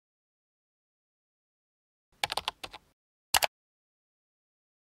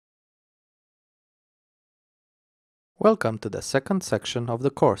Welcome to the second section of the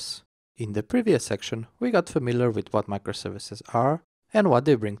course. In the previous section, we got familiar with what microservices are and what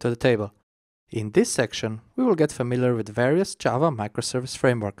they bring to the table. In this section, we will get familiar with various Java microservice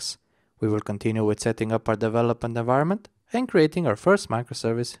frameworks. We will continue with setting up our development environment and creating our first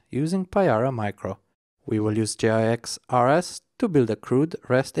microservice using Payara Micro. We will use JAX-RS to build a crude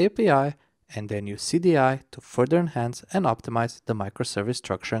REST API and then use CDI to further enhance and optimize the microservice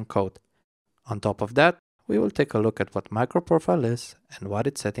structure and code. On top of that, we will take a look at what microprofile is and what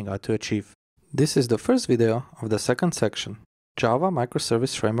it's setting out to achieve. This is the first video of the second section, Java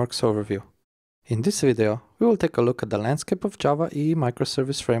Microservice Frameworks Overview. In this video, we will take a look at the landscape of Java EE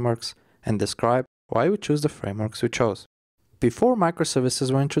microservice frameworks and describe why we choose the frameworks we chose. Before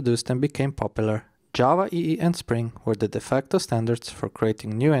microservices were introduced and became popular, Java EE and Spring were the de facto standards for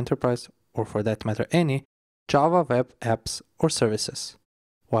creating new enterprise, or for that matter any, Java web apps or services.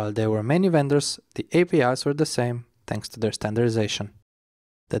 While there were many vendors, the APIs were the same thanks to their standardization.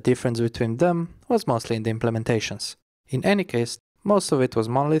 The difference between them was mostly in the implementations. In any case, most of it was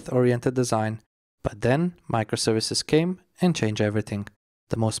monolith-oriented design, but then microservices came and changed everything.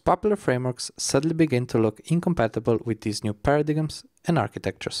 The most popular frameworks suddenly began to look incompatible with these new paradigms and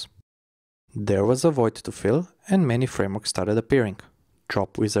architectures. There was a void to fill and many frameworks started appearing.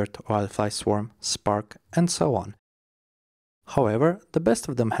 DropWizard, WildFlySwarm, Spark, and so on. However, the best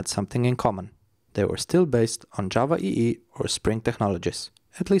of them had something in common. They were still based on Java EE or Spring technologies,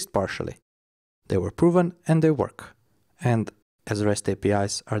 at least partially. They were proven and they work. And as REST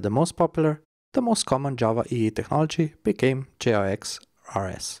APIs are the most popular, the most common Java EE technology became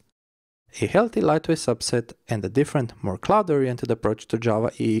JAX-RS. A healthy lightweight subset and a different, more cloud-oriented approach to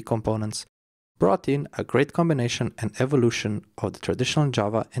Java EE components brought in a great combination and evolution of the traditional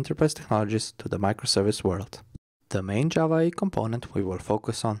Java enterprise technologies to the microservice world. The main Java EE component we will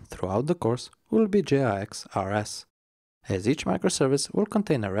focus on throughout the course will be JAX-RS, as each microservice will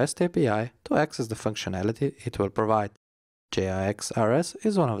contain a REST API to access the functionality it will provide. JAX-RS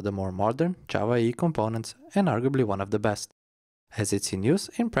is one of the more modern Java EE components and arguably one of the best, as it's in use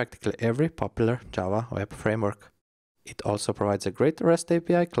in practically every popular Java web framework. It also provides a great REST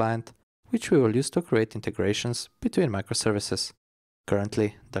API client, which we will use to create integrations between microservices.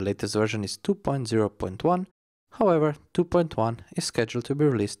 Currently, the latest version is 2.0.1. However, 2.1 is scheduled to be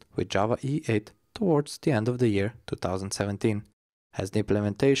released with Java EE 8 towards the end of the year 2017. As the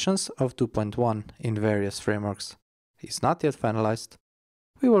implementations of 2.1 in various frameworks is not yet finalized,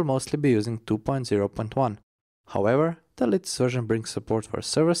 we will mostly be using 2.0.1. However, the latest version brings support for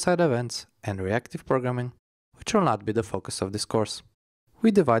server-side events and reactive programming, which will not be the focus of this course.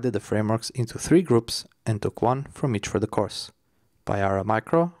 We divided the frameworks into 3 groups and took one from each for the course. Payara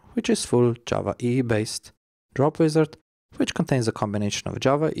Micro, which is full Java EE based, DropWizard, which contains a combination of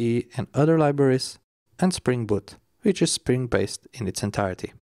Java EE and other libraries, and Spring Boot, which is Spring based in its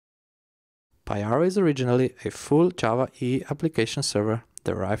entirety. Payara is originally a full Java EE application server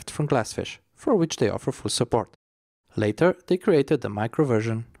derived from Glassfish, for which they offer full support. Later, they created the Micro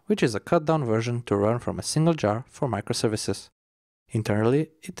version, which is a cut-down version to run from a single jar for microservices. Internally,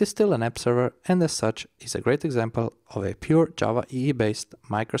 it is still an app server and as such is a great example of a pure Java EE-based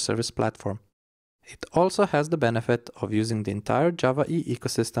microservice platform. It also has the benefit of using the entire Java EE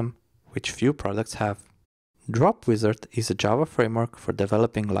ecosystem, which few products have. DropWizard is a Java framework for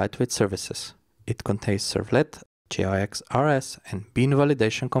developing lightweight services. It contains Servlet, JAX-RS, and Bean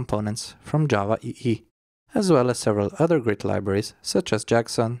validation components from Java EE, as well as several other great libraries such as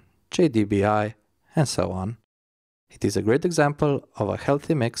Jackson, JDBI, and so on. It is a great example of a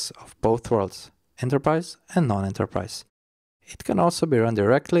healthy mix of both worlds, enterprise and non-enterprise. It can also be run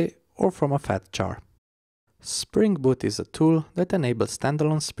directly or from a fat jar. Spring Boot is a tool that enables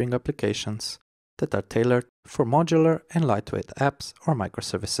standalone Spring applications that are tailored for modular and lightweight apps or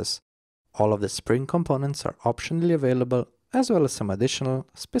microservices. All of the Spring components are optionally available, as well as some additional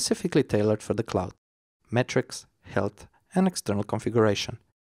specifically tailored for the cloud, metrics, health, and external configuration.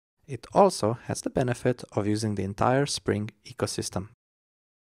 It also has the benefit of using the entire Spring ecosystem,